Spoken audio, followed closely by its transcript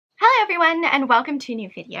everyone, and welcome to a new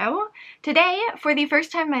video. Today, for the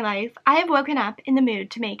first time in my life, I have woken up in the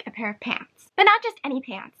mood to make a pair of pants. But not just any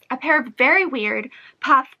pants, a pair of very weird,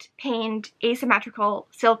 puffed, paned, asymmetrical,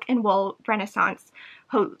 silk and wool Renaissance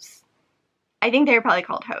hose. I think they were probably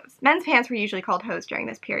called hose. Men's pants were usually called hose during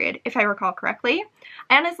this period, if I recall correctly.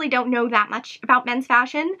 I honestly don't know that much about men's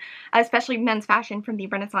fashion, especially men's fashion from the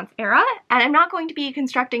Renaissance era, and I'm not going to be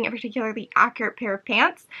constructing a particularly accurate pair of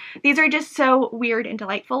pants. These are just so weird and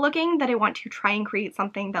delightful looking that I want to try and create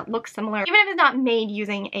something that looks similar, even if it's not made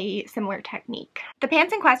using a similar technique. The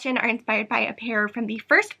pants in question are inspired by a pair from the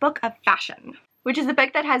First Book of Fashion, which is a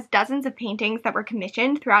book that has dozens of paintings that were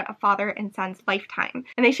commissioned throughout a father and son's lifetime.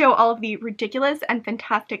 And they show all of the ridiculous and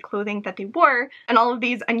fantastic clothing that they wore, and all of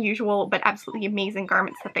these unusual but absolutely amazing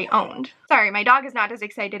garments that they owned. Sorry, my dog is not as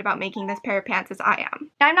excited about making this pair of pants as I am.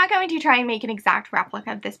 Now, I'm not going to try and make an exact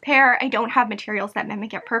replica of this pair. I don't have materials that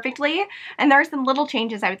mimic it perfectly, and there are some little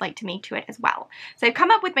changes I would like to make to it as well. So I've come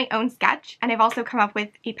up with my own sketch, and I've also come up with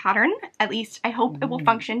a pattern. At least I hope it will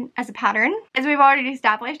function as a pattern. As we've already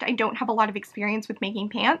established, I don't have a lot of experience with making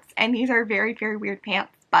pants, and these are very, very weird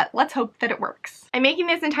pants, but let's hope that it works. I'm making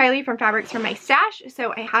this entirely from fabrics from my stash,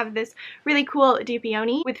 so I have this really cool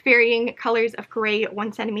dupioni with varying colors of gray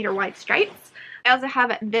 1 centimeter wide stripes. I also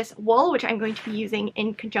have this wool, which I'm going to be using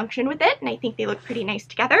in conjunction with it, and I think they look pretty nice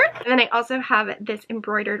together. And then I also have this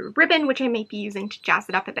embroidered ribbon, which I might be using to jazz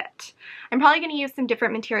it up a bit. I'm probably going to use some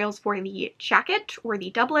different materials for the jacket or the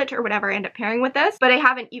doublet or whatever I end up pairing with this, but I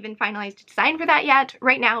haven't even finalized a design for that yet.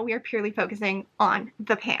 Right now, we are purely focusing on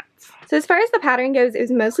the pants. So as far as the pattern goes, it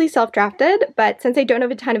was mostly self-drafted, but since I don't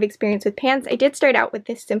have a ton of experience with pants, I did start out with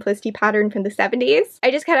this Simplicity pattern from the 70s.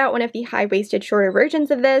 I just cut out one of the high-waisted shorter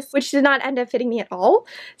versions of this, which did not end up fitting me at all.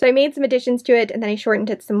 So I made some additions to it, and then I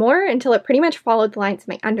shortened it some more until it pretty much followed the lines of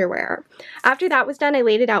my underwear. After that was done, I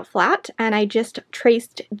laid it out flat, and I just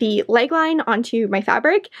traced the leg line onto my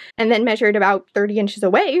fabric, and then measured about 30 inches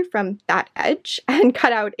away from that edge, and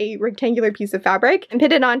cut out a rectangular piece of fabric, and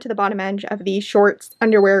pinned it onto the bottom edge of the shorts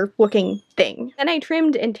underwear looking thing. Then I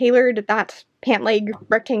trimmed and tailored that pant leg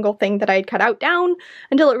rectangle thing that I had cut out down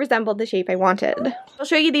until it resembled the shape I wanted. I'll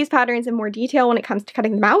show you these patterns in more detail when it comes to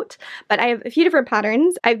cutting them out, but I have a few different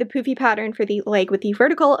patterns. I have the poofy pattern for the leg with the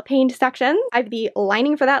vertical paned section. I have the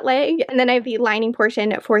lining for that leg, and then I have the lining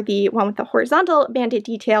portion for the one with the horizontal banded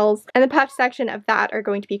details, and the puffed section of that are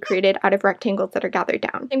going to be created out of rectangles that are gathered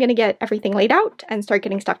down. I'm going to get everything laid out and start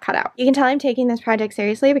getting stuff cut out. You can tell I'm taking this project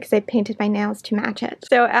seriously because I painted my nails to match it.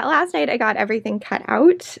 So last night I got everything cut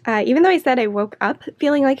out. Even though I said I woke up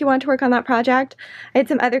feeling like I wanted to work on that project, I had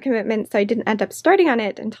some other commitments, so I didn't end up starting on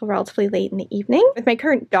it until relatively late in the evening. With my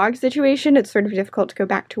current dog situation, it's sort of difficult to go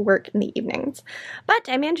back to work in the evenings. But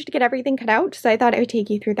I managed to get everything cut out, so I thought I would take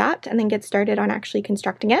you through that and then get started on actually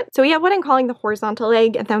constructing it. So we have what I'm calling the horizontal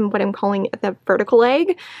leg and then what I'm calling the vertical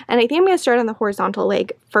leg. And I think I'm going to start on the horizontal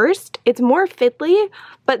leg first. It's more fiddly,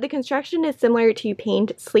 but the construction is similar to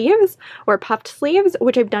paned sleeves or puffed sleeves,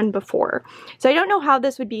 which I've done before. So I don't know how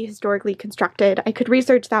this would be historically constructed. I could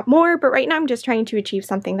research that more, but right now I'm just trying to achieve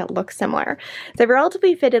something that looks similar. So I have a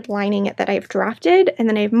relatively fitted lining that I've drafted, and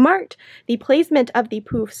then I've marked the placement of the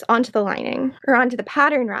poofs onto the lining, or onto the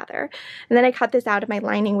pattern rather, and then I cut this out of my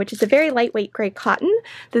lining, which is a very lightweight gray cotton.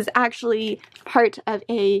 This is actually part of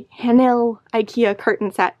a Hanel IKEA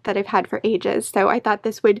curtain set that I've had for ages, so I thought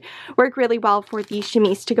this would work really well for the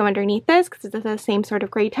chemise to go underneath this because it's the same sort of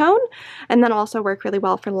gray tone, and then also work really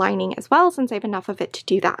well for lining as well since I have enough of it to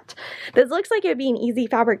do that. This looks like it would be an easy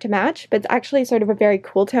fabric to match, but it's actually sort of a very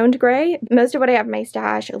cool toned gray. Most of what I have in my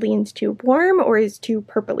stash leans too warm or is too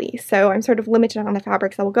purpley, so I'm sort of limited on the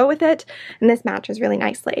fabrics that will go with it, and this matches really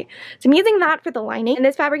nicely. So I'm using that for the lining, and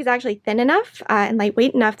this fabric is actually thin enough and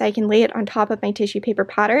lightweight enough that I can lay it on top of my tissue paper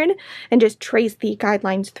pattern and just trace the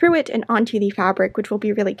guidelines through it and onto the fabric, which will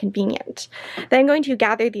be really convenient. Then I'm going to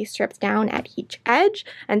gather these strips down at each edge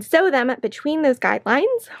and sew them between those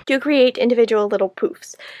guidelines to create individual little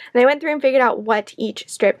poofs. And I went through and figured out what each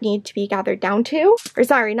strip needed to be gathered down to, or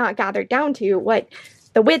sorry, not gathered down to, what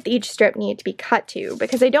the width each strip needed to be cut to,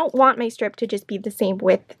 because I don't want my strip to just be the same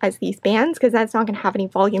width as these bands because that's not going to have any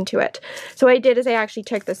volume to it. So what I did is I actually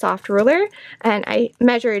took the soft ruler and I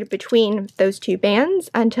measured between those two bands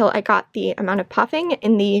until I got the amount of puffing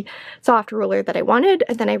in the soft ruler that I wanted,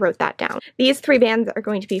 and then I wrote that down. These 3 bands are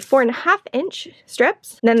going to be 4.5-inch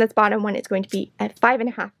strips, and then this bottom one is going to be a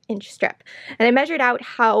 5.5 inch strip. And I measured out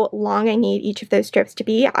how long I need each of those strips to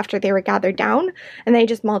be after they were gathered down, and then I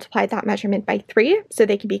just multiplied that measurement by 3 so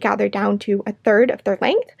they can be gathered down to 1/3 of their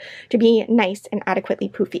length to be nice and adequately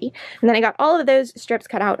poofy. And then I got all of those strips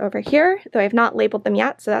cut out over here, though I have not labeled them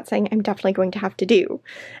yet, so that's something I'm definitely going to have to do.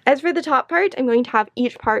 As for the top part, I'm going to have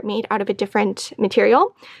each part made out of a different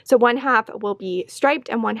material. So one half will be striped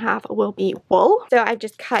and one half will be wool. So I've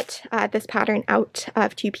just cut this pattern out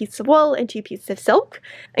of 2 pieces of wool and 2 pieces of silk.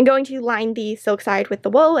 I'm going to line the silk side with the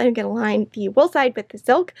wool, and I'm going to line the wool side with the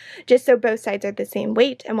silk, just so both sides are the same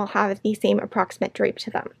weight and will have the same approximate drape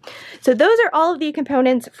to them. So those are all of the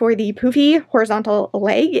components for the poofy horizontal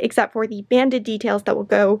leg, except for the banded details that will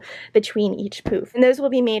go between each poof. And those will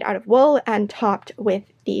be made out of wool and topped with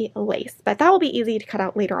the lace, but that will be easy to cut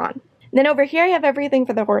out later on. Then over here I have everything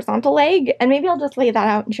for the horizontal leg, and maybe I'll just lay that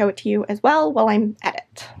out and show it to you as well while I'm at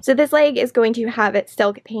it. So this leg is going to have its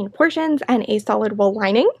silk paned portions and a solid wool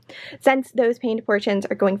lining. Since those paned portions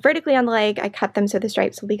are going vertically on the leg, I cut them so the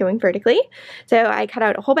stripes will be going vertically. So I cut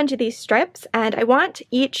out a whole bunch of these strips, and I want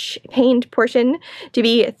each paned portion to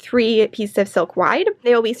be 3 pieces of silk wide.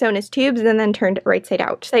 They will be sewn as tubes and then turned right side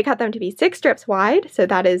out. So I cut them to be 6 strips wide, so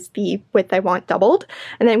that is the width I want doubled,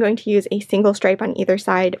 and then I'm going to use a single stripe on either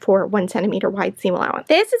side for 1 centimeter wide seam allowance.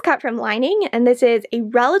 This is cut from lining, and this is a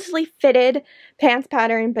relatively fitted pants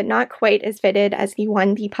pattern, but not quite as fitted as the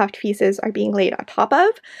one the puffed pieces are being laid on top of,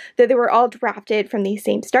 though they were all drafted from the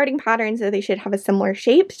same starting pattern, so they should have a similar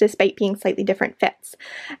shape despite being slightly different fits.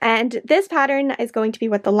 And this pattern is going to be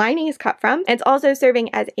what the lining is cut from. It's also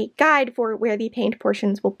serving as a guide for where the paned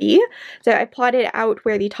portions will be. So I plotted out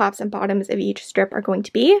where the tops and bottoms of each strip are going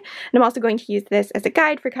to be, and I'm also going to use this as a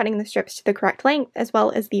guide for cutting the strips to the correct length, as well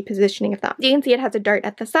as the positioning of them. You can see it has a dart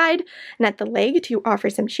at the side and at the leg to offer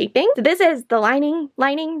some shaping. So this is the lining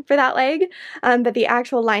for that leg, but the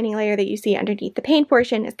actual lining layer that you see underneath the paned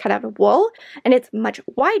portion is cut out of wool, and it's much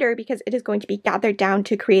wider because it is going to be gathered down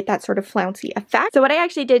to create that sort of flouncy effect. So what I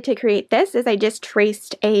actually did to create this is I just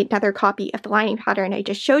traced another copy of the lining pattern I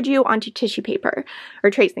just showed you onto tissue paper, or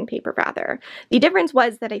tracing paper rather. The difference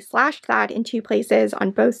was that I slashed that in 2 places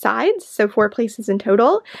on both sides, so 4 places in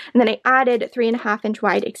total, and then I added 3.5 inch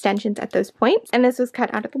wide extensions at those points, and this was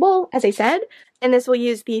cut out of the wool, as I said. And this will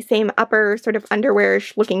use the same upper sort of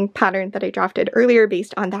underwearish looking pattern that I drafted earlier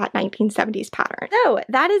based on that 1970s pattern. So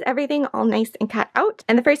that is everything all nice and cut out.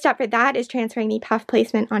 And the first step for that is transferring the puff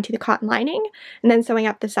placement onto the cotton lining and then sewing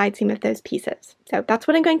up the side seam of those pieces. So that's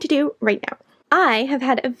what I'm going to do right now. I have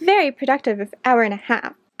had a very productive hour and a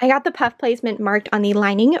half. I got the puff placement marked on the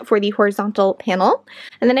lining for the horizontal panel,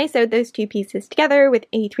 and then I sewed those 2 pieces together with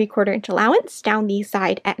a 3/4 inch allowance down the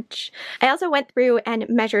side edge. I also went through and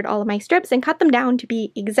measured all of my strips and cut them down to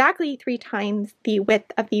be exactly 3 times the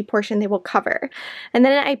width of the portion they will cover. And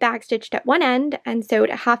then I backstitched at one end and sewed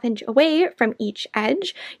a 1/2 inch away from each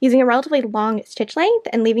edge using a relatively long stitch length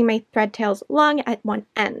and leaving my thread tails long at one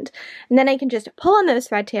end. And then I can just pull on those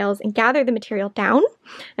thread tails and gather the material down,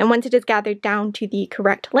 and once it is gathered down to the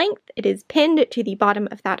correct length, it is pinned to the bottom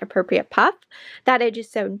of that appropriate puff. That edge is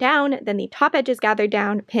sewn down, then the top edge is gathered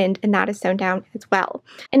down, pinned, and that is sewn down as well.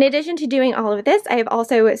 In addition to doing all of this, I have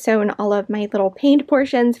also sewn all of my little paned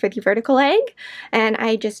portions for the vertical leg, and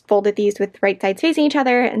I just folded these with right sides facing each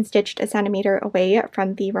other and stitched 1 centimeter away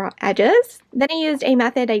from the raw edges. Then I used a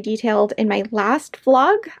method I detailed in my last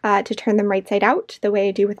vlog to turn them right side out, the way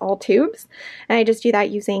I do with all tubes. And I just do that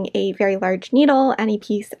using a very large needle and a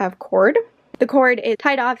piece of cord. The cord is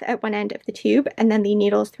tied off at one end of the tube, and then the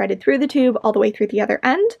needle is threaded through the tube all the way through the other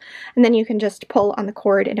end, and then you can just pull on the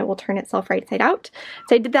cord and it will turn itself right side out.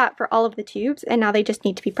 So I did that for all of the tubes, and now they just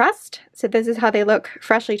need to be pressed. So this is how they look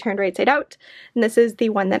freshly turned right side out, and this is the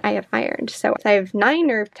one that I have ironed. So I have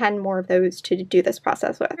 9 or 10 more of those to do this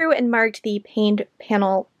process with. Through and marked the paned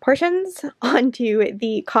panel portions onto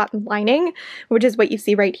the cotton lining, which is what you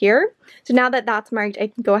see right here. So now that that's marked, I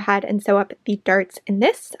can go ahead and sew up the darts in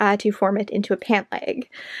this to form it into a pant leg.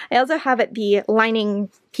 I also have the lining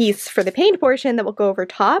piece for the paned portion that will go over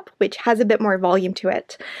top, which has a bit more volume to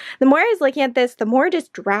it. The more I was looking at this, the more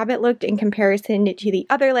just drab it looked in comparison to the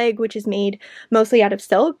other leg, which is made mostly out of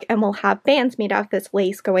silk and will have bands made out of this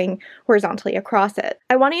lace going horizontally across it.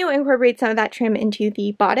 I want to incorporate some of that trim into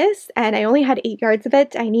the bodice, and I only had 8 yards of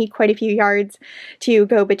it. I need quite a few yards to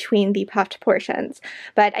go between the puffed portions,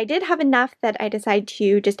 but I did have enough that I decided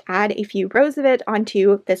to just add a few rows of it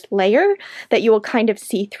onto this layer that you will kind of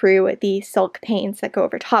see through the silk panes that go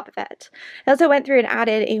over top of it. I also went through and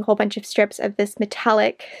added a whole bunch of strips of this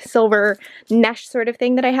metallic silver mesh sort of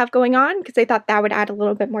thing that I have going on because I thought that would add a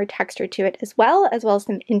little bit more texture to it as well as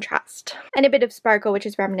some interest. And a bit of sparkle, which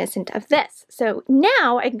is reminiscent of this. So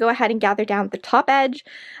now I can go ahead and gather down the top edge,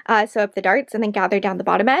 sew up the darts, and then gather down the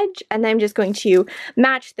bottom edge. And then I'm just going to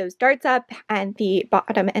match those darts up and the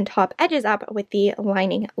bottom and top edges up with the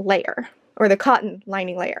lining layer, or the cotton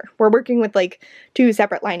lining layer. We're working with like 2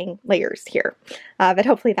 separate lining layers here, but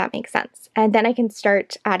hopefully that makes sense. And then I can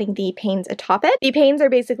start adding the panes atop it. The panes are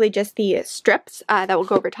basically just the strips that will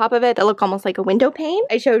go over top of it that look almost like a window pane.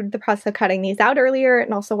 I showed the process of cutting these out earlier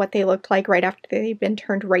and also what they looked like right after they've been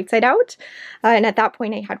turned right side out. And at that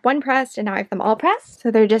point I had one pressed and now I have them all pressed. So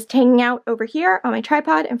they're just hanging out over here on my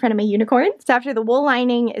tripod in front of my unicorn. So after the wool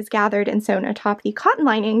lining is gathered and sewn atop the cotton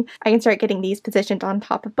lining, I can start getting these positioned on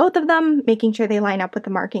top of both of them, making sure they line up with the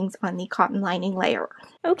markings on the cotton lining layer.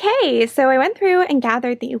 Okay, so I went through and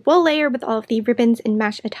gathered the wool layer with all of the ribbons and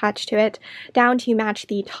mesh attached to it down to match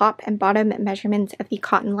the top and bottom measurements of the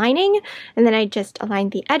cotton lining, and then I just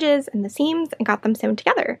aligned the edges and the seams and got them sewn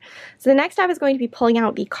together. So the next step is going to be pulling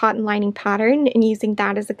out the cotton lining pattern and using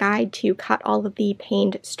that as a guide to cut all of the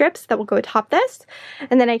paned strips that will go atop this,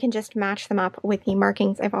 and then I can just match them up with the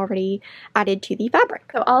markings I've already added to the fabric.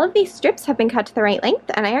 So all of these strips have been cut to the right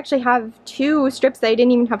length, and I actually have 2 strips that I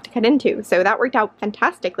didn't even have to cut into, so that worked out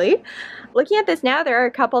fantastically. Looking at this now, there are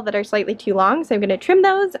a couple that are slightly too long, so I'm going to trim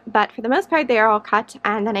those, but for the most part they are all cut,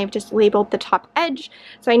 and then I've just labeled the top edge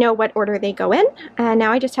so I know what order they go in, and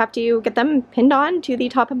now I just have to get them pinned on to the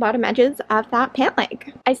top and bottom edges of that pant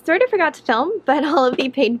leg. I sort of forgot to film, but all of the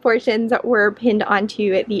pinned portions were pinned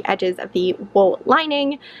onto the edges of the wool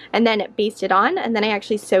lining and then basted on, and then I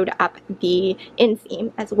actually sewed up the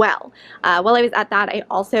inseam as well. While I was at that, I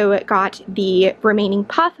also got the remaining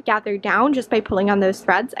puff gathered down just by pulling on those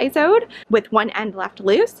threads I sewed with one end left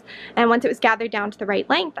loose, and once it was gathered down to the right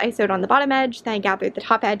length, I sewed on the bottom edge, then I gathered the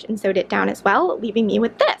top edge and sewed it down as well, leaving me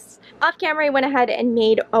with this. Off camera, I went ahead and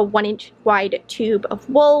made a 1-inch wide tube of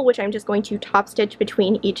wool, which I'm just going to top stitch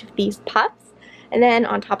between each of these puffs, and then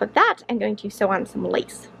on top of that I'm going to sew on some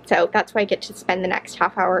lace. So that's what I get to spend the next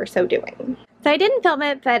half hour or so doing. So I didn't film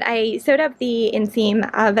it, but I sewed up the inseam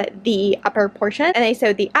of the upper portion, and I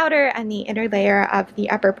sewed the outer and the inner layer of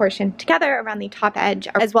the upper portion together around the top edge,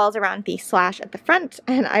 as well as around the slash at the front,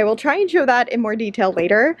 and I will try and show that in more detail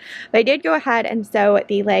later. But I did go ahead and sew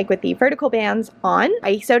the leg with the vertical bands on.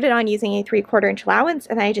 I sewed it on using a 3/4 inch allowance,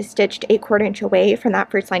 and I just stitched a 1/4 inch away from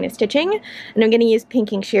that first line of stitching, and I'm going to use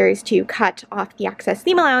pinking shears to cut off the excess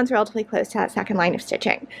seam allowance relatively close to that second line of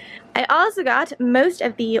stitching. I also got most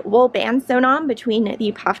of the wool bands sewn on between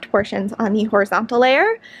the puffed portions on the horizontal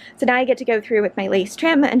layer. So now I get to go through with my lace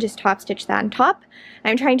trim and just top stitch that on top.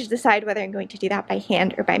 I'm trying to decide whether I'm going to do that by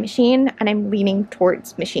hand or by machine, and I'm leaning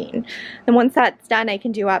towards machine. And once that's done, I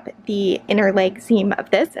can do up the inner leg seam of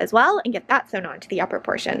this as well and get that sewn onto the upper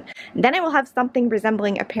portion. And then I will have something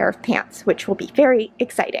resembling a pair of pants, which will be very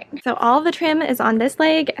exciting. So all the trim is on this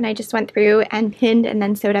leg, and I just went through and pinned and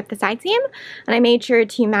then sewed up the side seam, and I made sure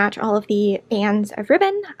to match all of the bands of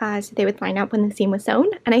ribbon so they would line up when the seam was sewn,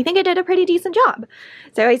 and I think I did a pretty decent job.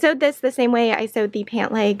 So I sewed this the same way I sewed the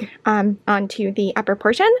pant leg onto the upper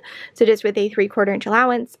portion, so just with a 3/4 inch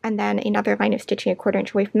allowance and then another line of stitching a 1/4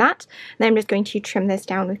 inch away from that. And then I'm just going to trim this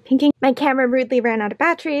down with pinking. My camera rudely ran out of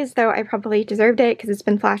batteries, though I probably deserved it because it's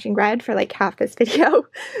been flashing red for like half this video.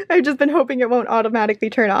 I've just been hoping it won't automatically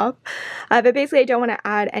turn off. But basically I don't want to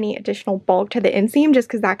add any additional bulk to the inseam just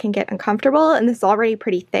because that can get uncomfortable, and this is already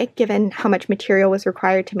pretty thick given how much material was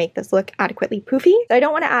required to make this look adequately poofy. So I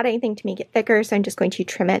don't want to add anything to make it thicker, so I'm just going to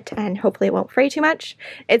trim it and hopefully it won't fray too much.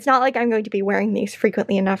 It's not like I'm going to be wearing these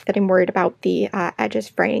frequently enough that I'm worried about the edges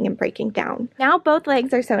fraying and breaking down. Now both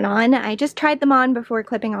legs are sewn on. I just tried them on before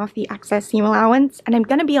clipping off the excess seam allowance, and I'm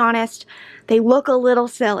gonna be honest, they look a little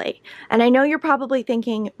silly. And I know you're probably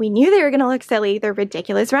thinking, we knew they were gonna look silly, they're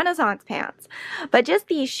ridiculous Renaissance pants. But just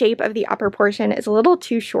the shape of the upper portion is a little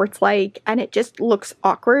too shorts-like, and it just looks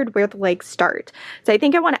awkward where the legs start. So I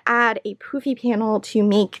think I want to add a poofy panel to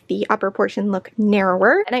make the upper portion look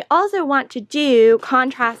narrower. And I also want to do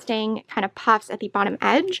contrasting kind of puffs at the bottom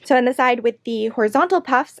edge. So on the side with the horizontal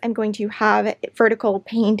puffs, I'm going to have vertical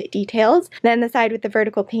paned details. Then the side with the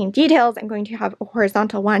vertical paned details, I'm going to have a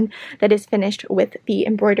horizontal one that is finished with the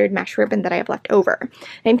embroidered mesh ribbon that I have left over. And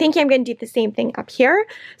I'm thinking I'm going to do the same thing up here.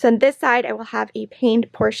 So on this side, I will have a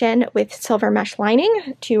paned portion with silver mesh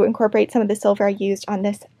lining to incorporate some of the silver I used on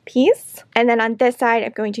this piece. And then on this side,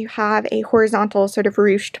 I'm going to have a horizontal sort of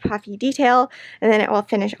ruched puffy detail, and then it will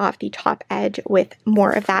finish off the top edge with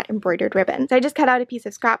more of that embroidered ribbon. So I just cut out a piece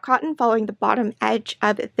of scrap cotton following the bottom edge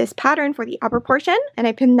of this pattern for the upper portion, and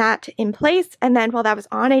I pinned that in place. And then while that was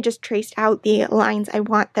on, I just traced out the lines I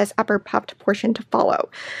want this upper puffed portion to follow.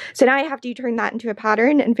 So now I have to turn that into a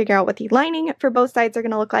pattern and figure out what the lining for both sides are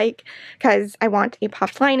going to look like, because I want a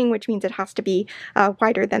puffed lining, which means it has to be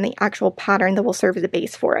wider than the actual pattern that will serve as a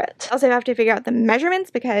base for it. Also, I have to figure out the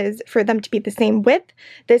measurements, because for them to be the same width,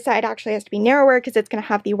 this side actually has to be narrower because it's going to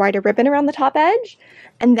have the wider ribbon around the top edge.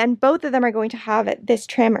 And then both of them are going to have this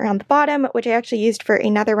trim around the bottom, which I actually used for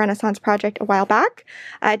another Renaissance project a while back,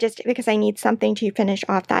 just because I need something to finish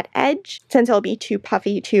off that edge, since it'll be too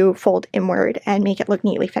puffy to fold inward and make it look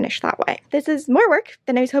neatly finished that way. This is more work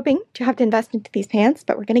than I was hoping to have to invest into these pants,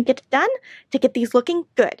 but we're going to get it done to get these looking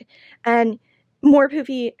good. And more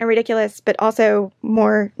poofy and ridiculous, but also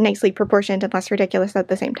more nicely proportioned and less ridiculous at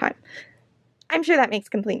the same time. I'm sure that makes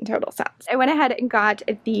complete and total sense. I went ahead and got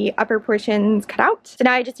the upper portions cut out. So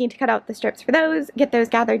now I just need to cut out the strips for those, get those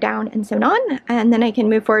gathered down and sewn on, and then I can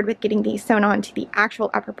move forward with getting these sewn on to the actual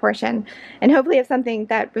upper portion, and hopefully have something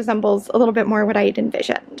that resembles a little bit more what I had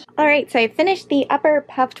envisioned. Alright, so I finished the upper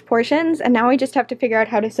puffed portions, and now I just have to figure out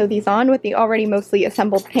how to sew these on with the already mostly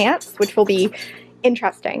assembled pants, which will be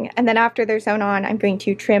interesting. And then after they're sewn on, I'm going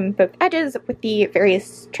to trim both edges with the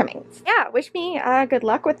various trimmings. Yeah, wish me good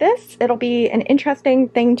luck with this. It'll be an interesting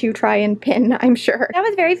thing to try and pin, I'm sure. That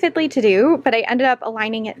was very fiddly to do, but I ended up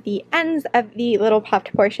aligning the ends of the little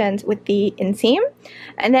puffed portions with the inseam,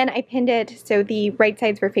 and then I pinned it so the right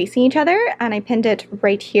sides were facing each other, and I pinned it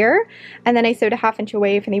right here, and then I sewed a 1/2 inch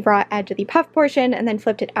away from the raw edge of the puff portion, and then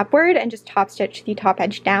flipped it upward and just top stitched the top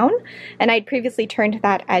edge down. And I'd previously turned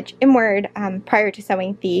that edge inward prior to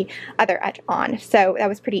sewing the other edge on, so that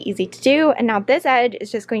was pretty easy to do. And now this edge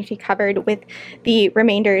is just going to be covered with the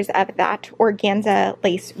remainders of that organza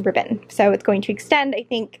lace ribbon, so it's going to extend, I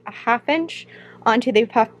think, a 1/2 inch onto the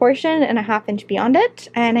puff portion and a 1/2 inch beyond it.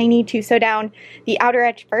 And I need to sew down the outer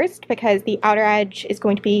edge first, because the outer edge is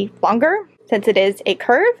going to be longer since it is a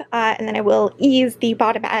curve, and then I will ease the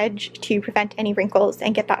bottom edge to prevent any wrinkles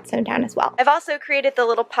and get that sewn down as well. I've also created the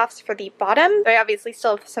little puffs for the bottom. I obviously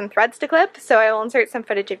still have some threads to clip, so I will insert some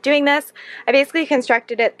footage of doing this. I basically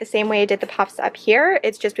constructed it the same way I did the puffs up here.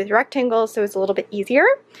 It's just with rectangles, so it's a little bit easier.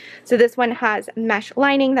 So this one has mesh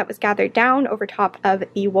lining that was gathered down over top of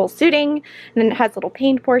the wool suiting, and then it has little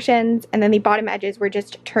paned portions, and then the bottom edges were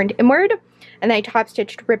just turned inward. And then I top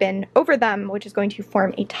stitched ribbon over them, which is going to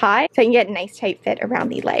form a tie, so I can get a nice tight fit around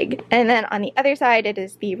the leg. And then on the other side, it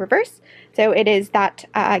is the reverse. So it is that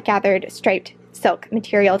gathered striped silk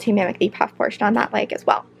material to mimic the puff portion on that leg as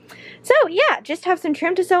well. So yeah, just have some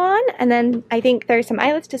trim to sew on, and then I think there's some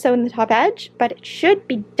eyelets to sew in the top edge, but it should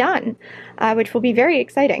be done, which will be very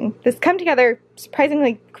exciting. This come together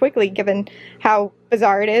surprisingly quickly given how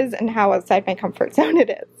bizarre it is and how outside my comfort zone it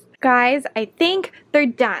is. Guys, I think they're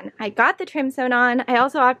done. I got the trim sewn on. I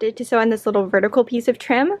also opted to sew on this little vertical piece of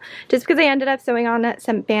trim just because I ended up sewing on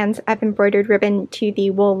some bands of embroidered ribbon to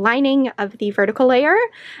the wool lining of the vertical layer,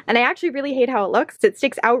 and I actually really hate how it looks. It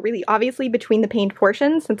sticks out really obviously between the paned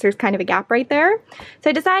portions since there's kind of a gap right there.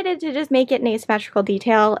 So I decided to just make it an asymmetrical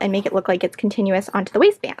detail and make it look like it's continuous onto the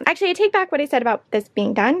waistband. Actually, I take back what I said about this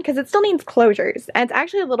being done, because it still needs closures, and it's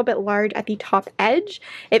actually a little bit large at the top edge.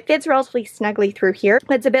 It fits relatively snugly through here,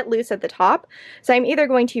 but it's a bit loose at the top, so I'm either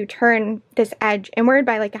going to turn this edge inward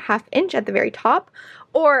by like a 1/2 inch at the very top,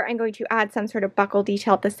 or I'm going to add some sort of buckle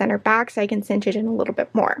detail at the center back so I can cinch it in a little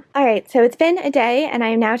bit more. Alright, so it's been a day and I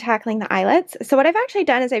am now tackling the eyelets. So what I've actually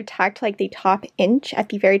done is I've tacked like the top inch at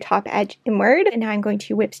the very top edge inward, and now I'm going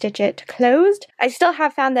to whip stitch it closed. I still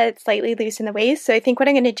have found that it's slightly loose in the waist, so I think what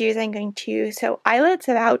I'm going to do is I'm going to sew eyelets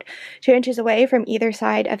about 2 inches away from either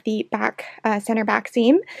side of the back center back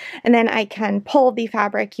seam, and then I can pull the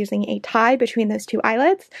fabric using a tie between those two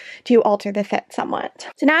eyelets to alter the fit somewhat.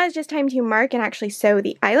 So now it's just time to mark and actually sew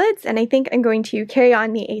the eyelets, and I think I'm going to carry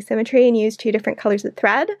on the asymmetry and use 2 different colors of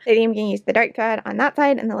thread. I think I'm going to use the dark thread on that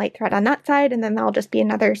side and the light thread on that side, and then that'll just be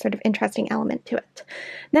another sort of interesting element to it.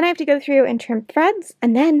 Then I have to go through and trim threads,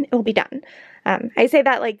 and then it will be done. I say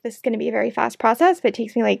that like this is going to be a very fast process, but it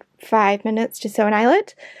takes me like 5 minutes to sew an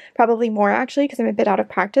eyelet. Probably more actually, because I'm a bit out of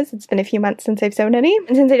practice. It's been a few months since I've sewn any.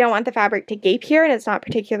 And since I don't want the fabric to gape here and it's not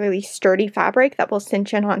particularly sturdy fabric that will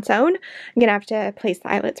cinch in on its own, I'm gonna have to place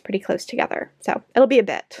the eyelets pretty close together. So it'll be a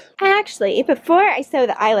bit. And actually, before I sew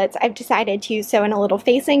the eyelets, I've decided to sew in a little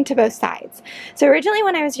facing to both sides. So originally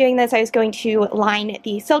when I was doing this, I was going to line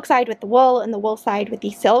the silk side with the wool and the wool side with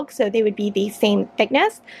the silk, so they would be the same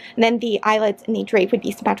thickness. And then the eyelets and the drape would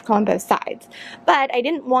be symmetrical on both sides. But I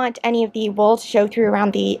didn't want any of the wool to show through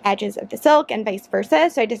around the edges of the silk and vice versa,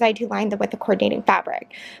 so I decided to line them with the coordinating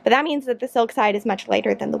fabric. But that means that the silk side is much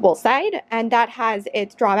lighter than the wool side, and that has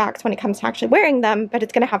its drawbacks when it comes to actually wearing them, but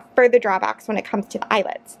it's going to have further drawbacks when it comes to the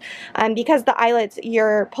eyelets. Because the eyelets,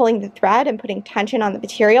 you're pulling the thread and putting tension on the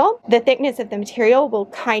material, the thickness of the material will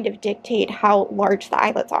kind of dictate how large the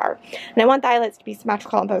eyelets are. And I want the eyelets to be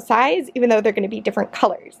symmetrical on both sides, even though they're going to be different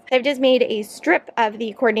colors. I've just made a strip of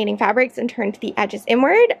the coordinating fabrics and turned the edges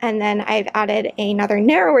inward, and then I've added another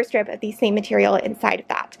narrower strip of the same material inside of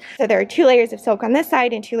that. So there are 2 layers of silk on this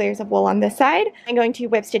side and 2 layers of wool on this side. I'm going to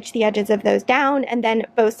whip stitch the edges of those down, and then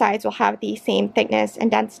both sides will have the same thickness and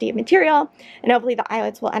density of material, and hopefully the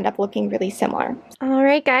eyelets will end up looking really similar.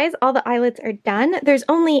 Alright guys, all the eyelets are done. There's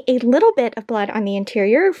only a little bit of blood on the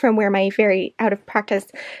interior from where my very out of practice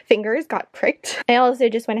fingers got pricked. I also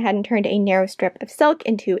just went ahead and turned a narrow strip of silk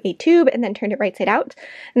into a tube and then turned it right side out,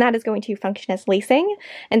 and that is going to function as lacing.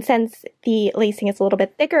 And since the lacing is a little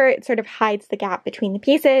bit thicker, it sort of hides the gap between the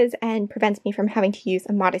pieces and prevents me from having to use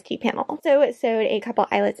a modesty panel. So I sewed a couple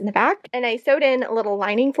eyelets in the back, and I sewed in a little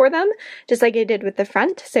lining for them, just like I did with the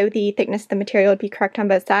front, so the thickness of the material would be correct on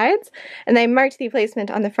both sides. And I marked the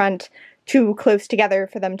placement on the front too close together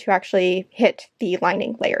for them to actually hit the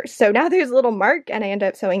lining layers. So now there's a little mark, and I end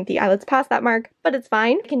up sewing the eyelets past that mark, but it's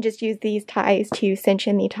fine. I can just use these ties to cinch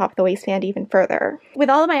in the top of the waistband even further.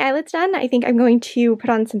 With all of my eyelets done, I think I'm going to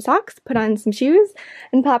put on some socks, put on some shoes,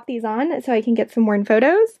 and pop these on so I can get some worn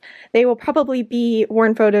photos. They will probably be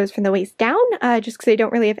worn photos from the waist down, just because I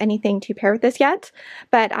don't really have anything to pair with this yet,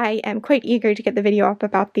 but I am quite eager to get the video up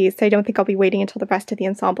about these, so I don't think I'll be waiting until the rest of the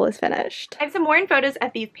ensemble is finished. I have some worn photos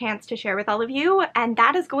of these pants to share with all of you, and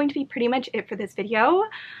that is going to be pretty much it for this video.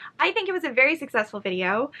 I think it was a very successful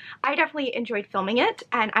video. I definitely enjoyed filming it,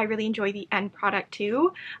 and I really enjoy the end product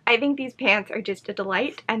too. I think these pants are just a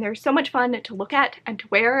delight, and they're so much fun to look at and to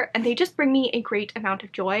wear, and they just bring me a great amount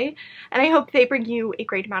of joy, and I hope they bring you a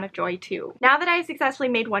great amount of joy too. Now that I've successfully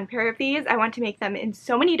made one pair of these, I want to make them in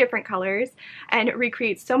so many different colors and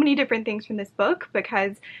recreate so many different things from this book,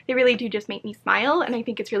 because they really do just make me smile, and I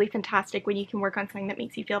think it's really fantastic when you can work on something that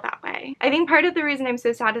makes you feel that way. I think part of the reason I'm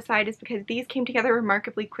so satisfied is because these came together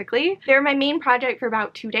remarkably quickly. They were my main project for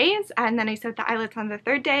about 2 days, and then I sewed the eyelets on the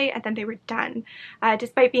 3rd day, and then they were done.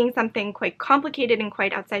 Despite being something quite complicated and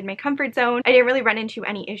quite outside my comfort zone, I didn't really run into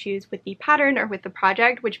any issues with the pattern or with the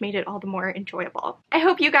project, which made it all the more enjoyable. I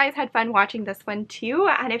hope you guys had fun watching this one too,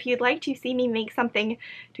 and if you'd like to see me make something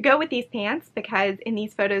to go with these pants, because in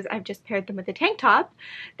these photos I've just paired them with a tank top,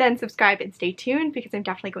 then subscribe and stay tuned, because I'm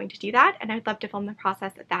definitely going to do that, and I'd love to film the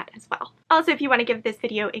process of that as well. Also, if you want to give this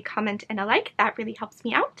video a comment and a like, that really helps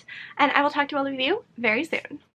me out, and I will talk to all of you very soon.